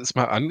tatsächlich, das ist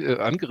mal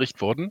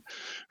angerichtet worden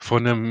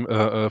von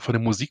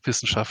einem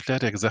Musikwissenschaftler,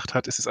 der gesagt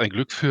hat, es ist ein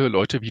Glück für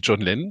Leute wie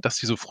John Lennon, dass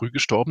sie so früh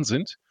gestorben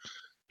sind.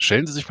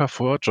 Stellen Sie sich mal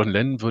vor, John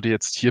Lennon würde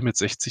jetzt hier mit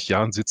 60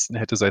 Jahren sitzen,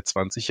 hätte seit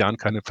 20 Jahren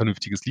kein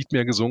vernünftiges Lied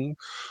mehr gesungen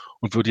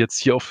und würde jetzt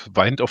hier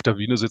weinend auf der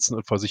Bühne sitzen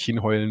und vor sich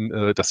hin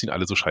heulen, dass ihn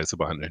alle so scheiße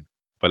behandeln,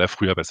 weil er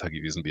früher besser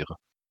gewesen wäre.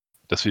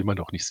 Das will man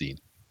doch nicht sehen.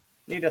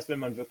 Nee, das will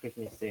man wirklich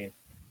nicht sehen.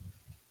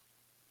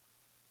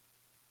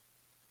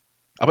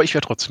 Aber ich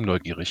wäre trotzdem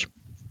neugierig.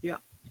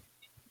 Ja.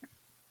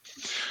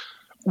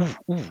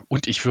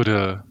 Und ich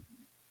würde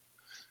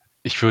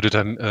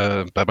dann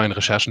bei meinen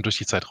Recherchen durch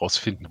die Zeit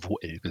rausfinden, wo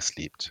Elvis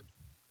lebt.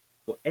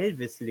 Wo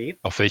Elvis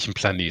lebt, Auf welchem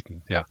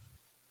Planeten, ja.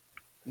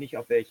 nicht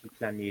auf welchem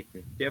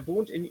Planeten. Der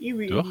wohnt in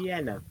Erie, Doch,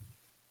 Indiana.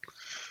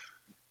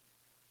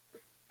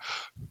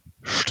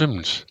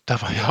 stimmt.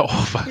 Da war ja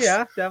auch was.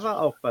 Ja, da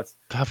war auch was.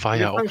 Da war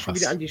Wir ja auch fangen schon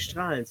wieder was. an, die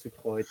Strahlen zu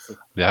kreuzen.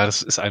 Ja,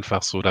 das ist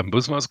einfach so. Da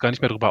müssen wir uns gar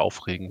nicht mehr drüber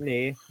aufregen.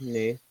 Nee,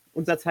 nee.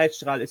 Unser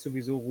Zeitstrahl ist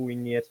sowieso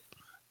ruiniert.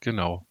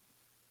 Genau.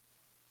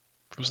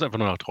 Wir müssen einfach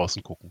nur nach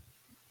draußen gucken.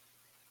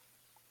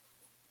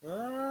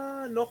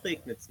 Ah, noch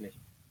regnet's nicht.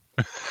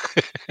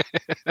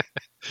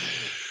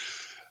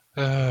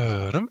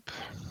 Rump.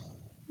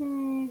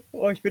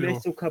 Oh, ich bin Ja.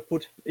 echt so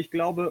kaputt. Ich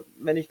glaube,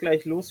 wenn ich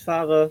gleich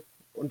losfahre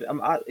und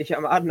ich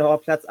am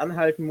Adenauerplatz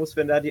anhalten muss,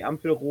 wenn da die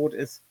Ampel rot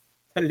ist,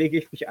 dann lege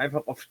ich mich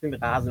einfach auf den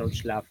Rasen und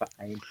schlafe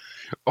ein.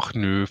 Ach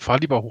nö, fahr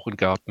lieber hoch in den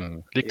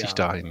Garten. Leg dich Ja,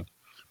 dahin.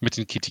 Mit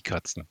den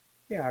Kittykatzen.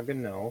 ja,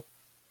 genau.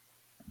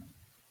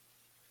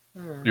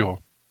 Hm. Ja,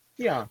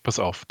 Ja, pass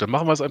auf. Dann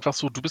machen wir es einfach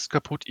so. Du bist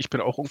kaputt. Ich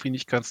bin auch irgendwie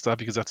nicht ganz da.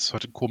 Wie gesagt, es ist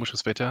heute ein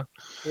komisches Wetter.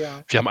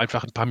 ja. Wir haben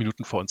einfach ein paar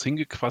Minuten vor uns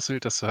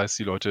hingequasselt. Das heißt,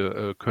 die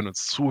Leute können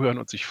uns zuhören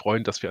und sich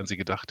freuen, dass wir an sie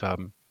gedacht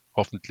haben.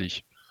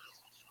 Hoffentlich.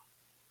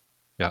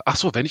 Ja. Ach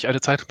so, wenn ich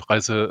eine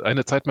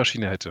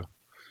Zeitmaschine hätte,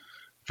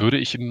 würde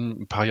ich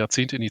in ein paar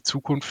Jahrzehnte in die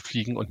Zukunft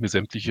fliegen und mir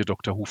sämtliche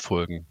Doctor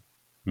Who-Folgen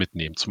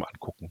mitnehmen zum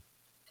Angucken.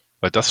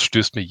 Weil das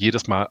stößt mir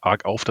jedes Mal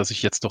arg auf, dass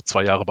ich jetzt noch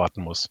 2 Jahre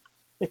warten muss.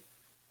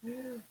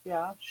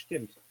 Ja,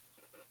 stimmt.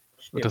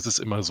 Und das Stimmt. ist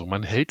immer so.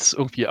 Man hält es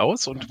irgendwie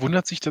aus und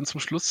wundert sich dann zum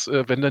Schluss,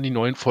 wenn dann die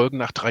neuen Folgen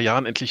nach 3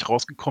 Jahren endlich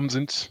rausgekommen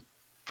sind,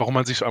 warum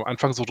man sich am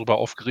Anfang so drüber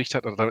aufgeregt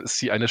hat. Und dann ist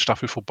die eine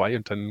Staffel vorbei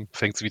und dann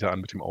fängt es wieder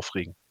an mit dem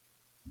Aufregen.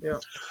 Ja.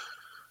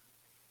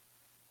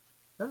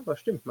 Ja, aber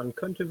stimmt. Man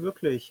könnte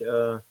wirklich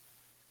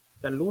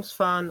dann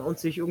losfahren und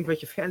sich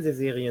irgendwelche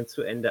Fernsehserien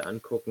zu Ende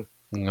angucken.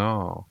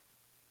 Ja.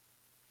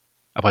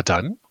 Aber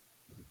dann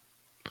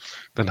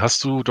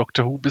hast du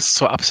Doctor Who bis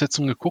zur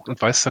Absetzung geguckt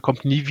und weißt, da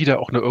kommt nie wieder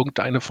auch nur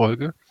irgendeine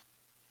Folge.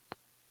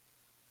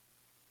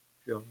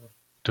 Ja.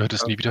 Du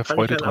hättest nie wieder Kann ich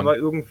Freude dann aber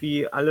dran.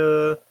 irgendwie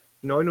alle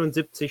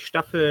 79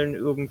 Staffeln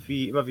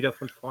irgendwie immer wieder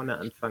von vorne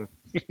anfangen.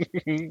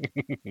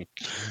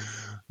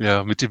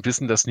 Ja, mit dem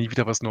Wissen, dass nie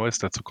wieder was Neues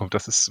dazu kommt.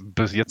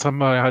 Bis jetzt haben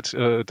wir halt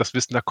das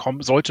Wissen,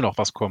 sollte noch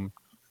was kommen.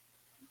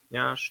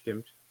 Ja,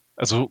 stimmt.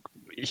 Also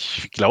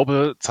ich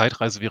glaube,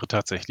 Zeitreise wäre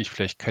tatsächlich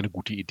vielleicht keine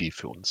gute Idee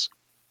für uns.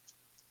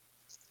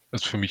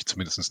 Also für mich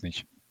zumindest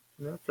nicht.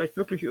 Ja, vielleicht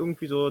wirklich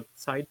irgendwie so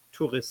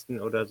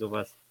Zeittouristen oder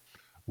sowas.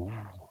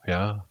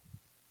 Ja.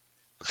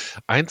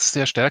 Eins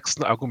der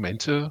stärksten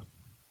Argumente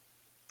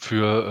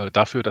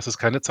dafür, dass es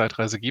keine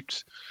Zeitreise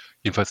gibt,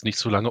 jedenfalls nicht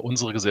solange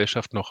unsere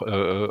Gesellschaft noch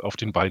auf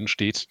den Beinen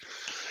steht,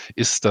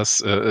 ist, dass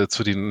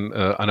zu den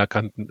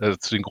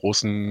zu den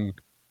großen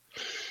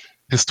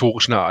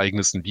historischen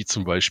Ereignissen, wie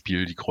zum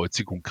Beispiel die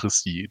Kreuzigung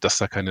Christi, dass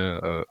da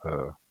keine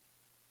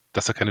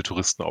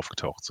Touristen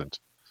aufgetaucht sind.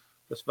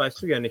 Das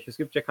weißt du ja nicht. Es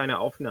gibt ja keine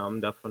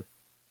Aufnahmen davon.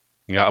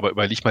 Ja, aber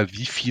überleg mal,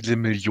 wie viele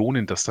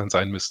Millionen das dann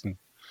sein müssten.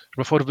 Stell dir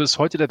mal vor, du würdest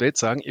heute der Welt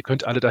sagen, ihr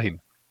könnt alle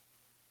dahin.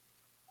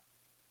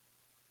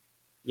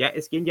 Ja,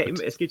 es geht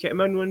ja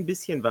immer nur ein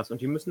bisschen was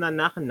und die müssen dann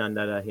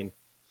nacheinander dahin.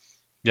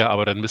 Ja,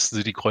 aber dann müssten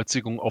sie die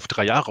Kreuzigung auf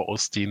 3 Jahre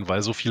ausdehnen,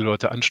 weil so viele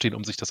Leute anstehen,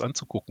 um sich das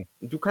anzugucken.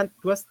 Du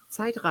hast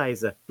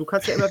Zeitreise. Du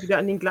kannst ja immer wieder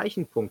an den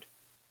gleichen Punkt.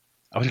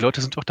 Aber die Leute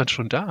sind doch dann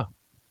schon da.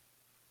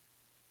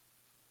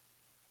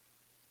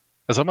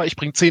 Also sag mal, ich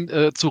bringe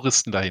 10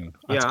 Touristen dahin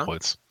ans Ja,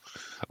 Kreuz.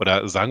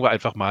 Oder sagen wir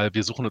einfach mal,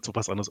 wir suchen uns so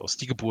was anderes aus.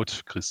 Die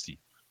Geburt Christi.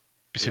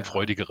 Bisschen ja.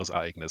 freudigeres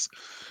Ereignis.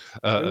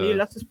 Nee, Äh,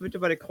 lass es bitte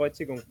bei der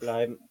Kreuzigung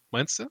bleiben.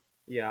 Meinst du?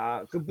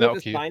 Ja, Na, Geburt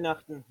ist okay.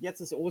 Weihnachten.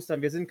 Jetzt ist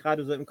Ostern. Wir sind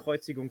gerade so im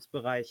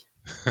Kreuzigungsbereich.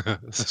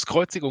 Es ist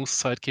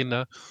Kreuzigungszeit,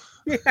 Kinder.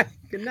 Ja,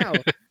 genau.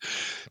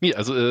 Nee,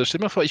 also stell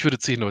dir mal vor, ich würde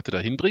 10 Leute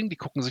dahin bringen, die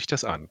gucken sich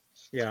das an.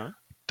 Ja.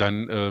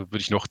 Dann würde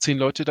ich noch 10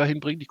 Leute dahin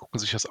bringen, die gucken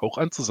sich das auch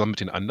an, zusammen mit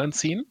den anderen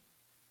 10.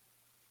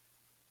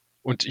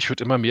 Und ich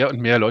würde immer mehr und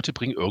mehr Leute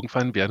bringen.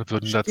 Irgendwann würden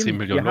da 10 Stimmt, wir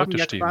Millionen haben Leute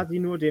ja stehen. quasi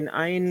nur den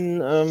einen,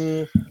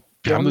 Wir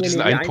wir haben haben nur ja diesen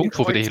nur die einen eine Punkt,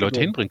 wo wir die Leute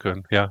Kreuzigung. hinbringen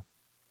können. Ja.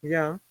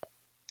 Ja.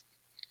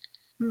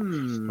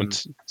 Hm.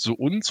 Und so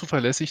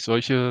unzuverlässig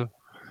solche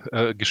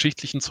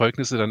geschichtlichen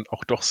Zeugnisse dann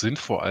auch doch sind,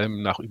 vor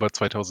allem nach über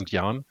 2000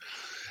 Jahren.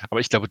 Aber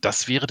ich glaube,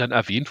 das wäre dann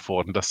erwähnt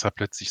worden, dass da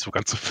plötzlich so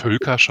ganze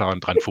Völkerscharen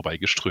dran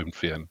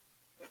vorbeigeströmt wären.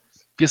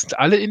 Wir sind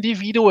alle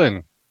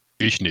Individuen.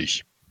 Ich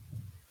nicht.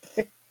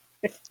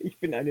 Ich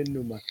bin eine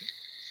Nummer.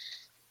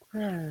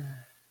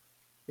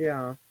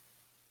 Ja.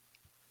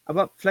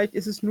 Aber vielleicht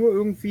ist es nur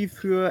irgendwie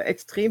für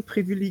extrem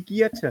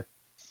Privilegierte.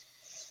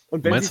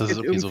 Und Du wenn sie meinst, es das ist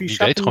jetzt irgendwie so irgendwie wie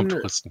schaffen,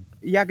 Weltraumtouristen?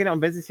 ja genau,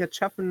 und wenn sie es jetzt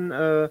schaffen,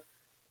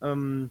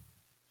 ähm,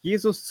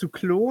 Jesus zu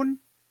klonen,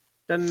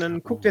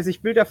 dann guckt er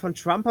sich Bilder von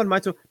Trump an und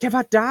meint so, der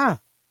war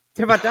da.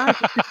 Der war da, als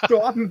ich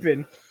gestorben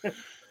bin.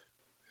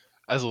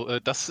 Also,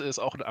 das ist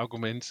auch ein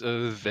Argument,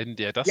 wenn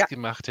der das Ja,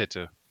 gemacht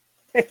hätte,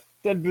 dann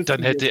dann wüssten wir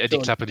es hätte er die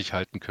schon. Klappe nicht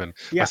halten können.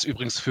 Ja, Was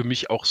übrigens für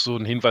mich auch so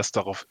ein Hinweis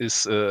darauf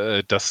ist,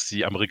 dass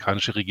die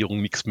amerikanische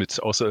Regierung nichts mit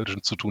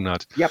Außerirdischen zu tun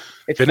hat. ja,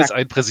 Wenn es exakt.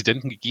 einen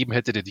Präsidenten gegeben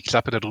hätte, der die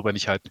Klappe darüber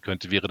nicht halten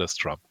könnte, wäre das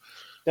Trump.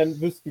 Dann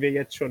wüssten wir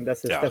jetzt schon, Ja,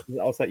 dass es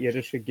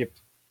Außerirdische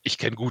gibt. ich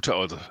kenne gute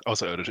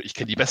Außerirdische. Ich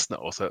kenne die besten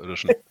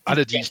Außerirdischen. Die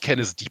Alle, die ich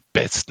kenne, besten. sind die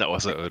besten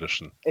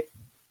Außerirdischen.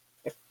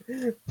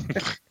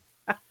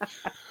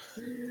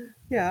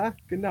 Ja,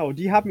 genau.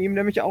 Die haben ihm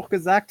nämlich auch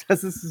gesagt,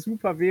 dass es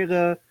super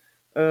wäre,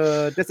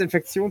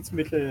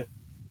 Desinfektionsmittel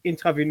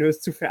intravenös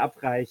zu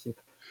verabreichen.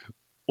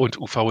 Und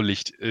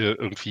UV-Licht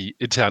irgendwie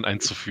intern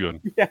einzuführen.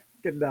 Ja,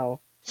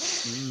 genau.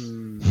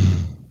 Hm.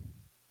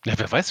 Ja,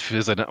 wer weiß,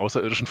 für seine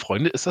außerirdischen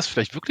Freunde ist das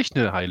vielleicht wirklich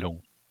eine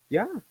Heilung.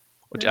 Ja,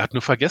 Und er Ja. hat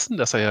nur vergessen,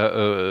 dass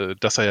er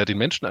ja den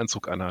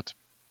Menschenanzug anhat.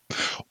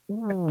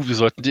 Wir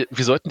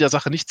sollten der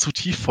Sache nicht zu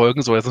tief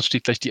folgen, sonst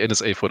steht gleich die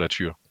NSA vor der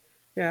Tür.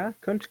 Ja,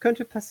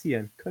 könnte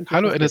passieren. Könnte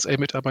Hallo passieren.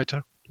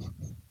 NSA-Mitarbeiter.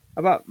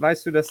 Aber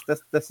weißt du,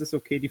 das ist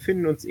okay. Die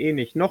finden uns eh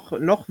nicht. Noch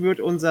wird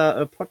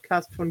unser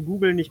Podcast von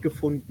Google nicht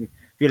gefunden.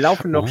 Wir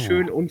laufen noch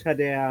schön unter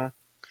der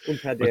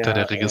Unter der unter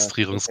der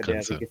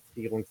Registrierungsgrenze.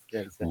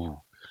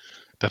 Registrierungsgrenze.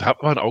 Dann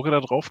haben wir ein Auge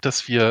darauf,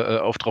 dass wir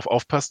darauf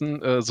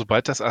aufpassen,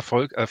 sobald das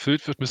Erfolg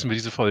erfüllt wird, müssen wir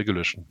diese Folge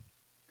löschen.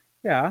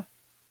 Ja,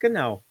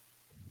 genau.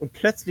 Und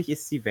plötzlich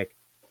ist sie weg.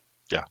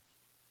 Ja.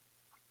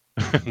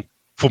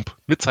 Fump,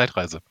 mit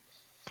Zeitreise.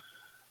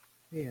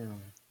 Ja.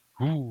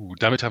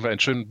 Damit haben wir einen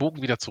schönen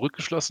Bogen wieder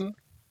zurückgeschlossen.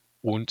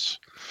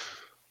 Und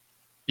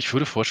ich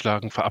würde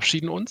vorschlagen,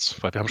 verabschieden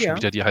uns, weil wir haben schon Ja.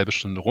 wieder die halbe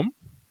Stunde rum.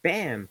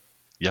 Bam.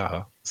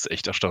 Ja, ist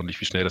echt erstaunlich,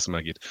 wie schnell das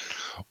immer geht.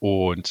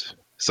 Und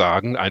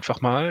sagen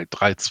einfach mal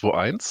 3, 2,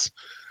 1.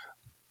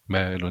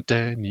 Mel und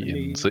Danny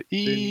in the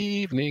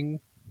evening.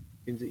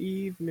 In the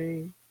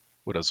evening.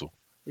 Oder so.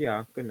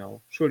 Ja,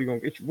 genau.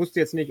 Entschuldigung, ich wusste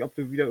jetzt nicht, ob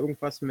du wieder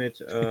irgendwas mit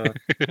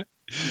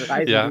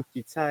Reisen Ja. durch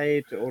die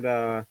Zeit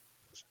oder...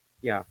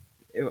 Ja,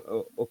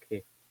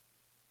 okay.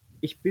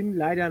 Ich bin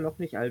leider noch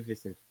nicht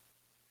allwissend.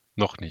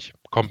 Noch nicht.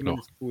 Kommt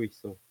Zumindest noch. tue ich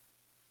so.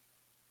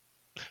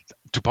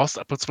 Du baust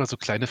ab und zu mal so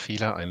kleine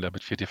Fehler ein,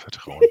 damit wir dir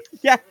vertrauen.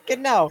 Ja,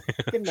 genau.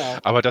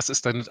 Aber das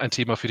ist dann ein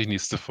Thema für die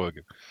nächste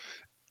Folge.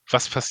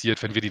 Was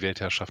passiert, wenn wir die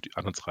Weltherrschaft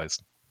an uns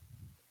reißen?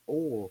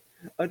 Oh,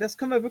 das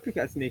können wir wirklich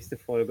als nächste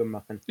Folge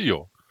machen.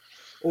 Jo.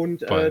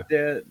 Und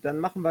dann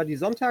machen wir die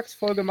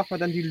Sonntagsfolge, machen wir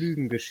dann die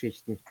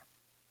Lügengeschichten.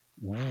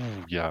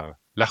 Ja.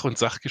 Lach- und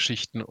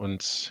Sachgeschichten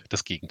und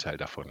das Gegenteil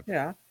davon.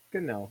 Ja,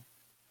 genau.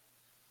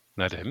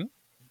 Na denn,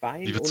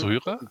 Wein liebe und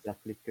Zuhörer.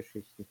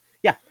 Sachlichgeschichten.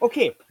 Ja,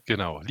 okay.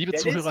 Genau. Liebe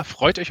Dennis? Zuhörer,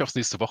 freut euch aufs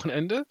nächste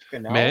Wochenende.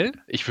 Genau. Mel,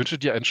 ich wünsche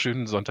dir einen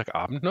schönen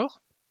Sonntagabend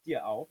noch.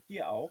 Dir auch,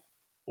 dir auch.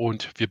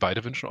 Und wir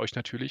beide wünschen euch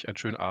natürlich einen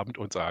schönen Abend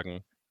und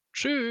sagen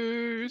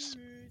Tschüss.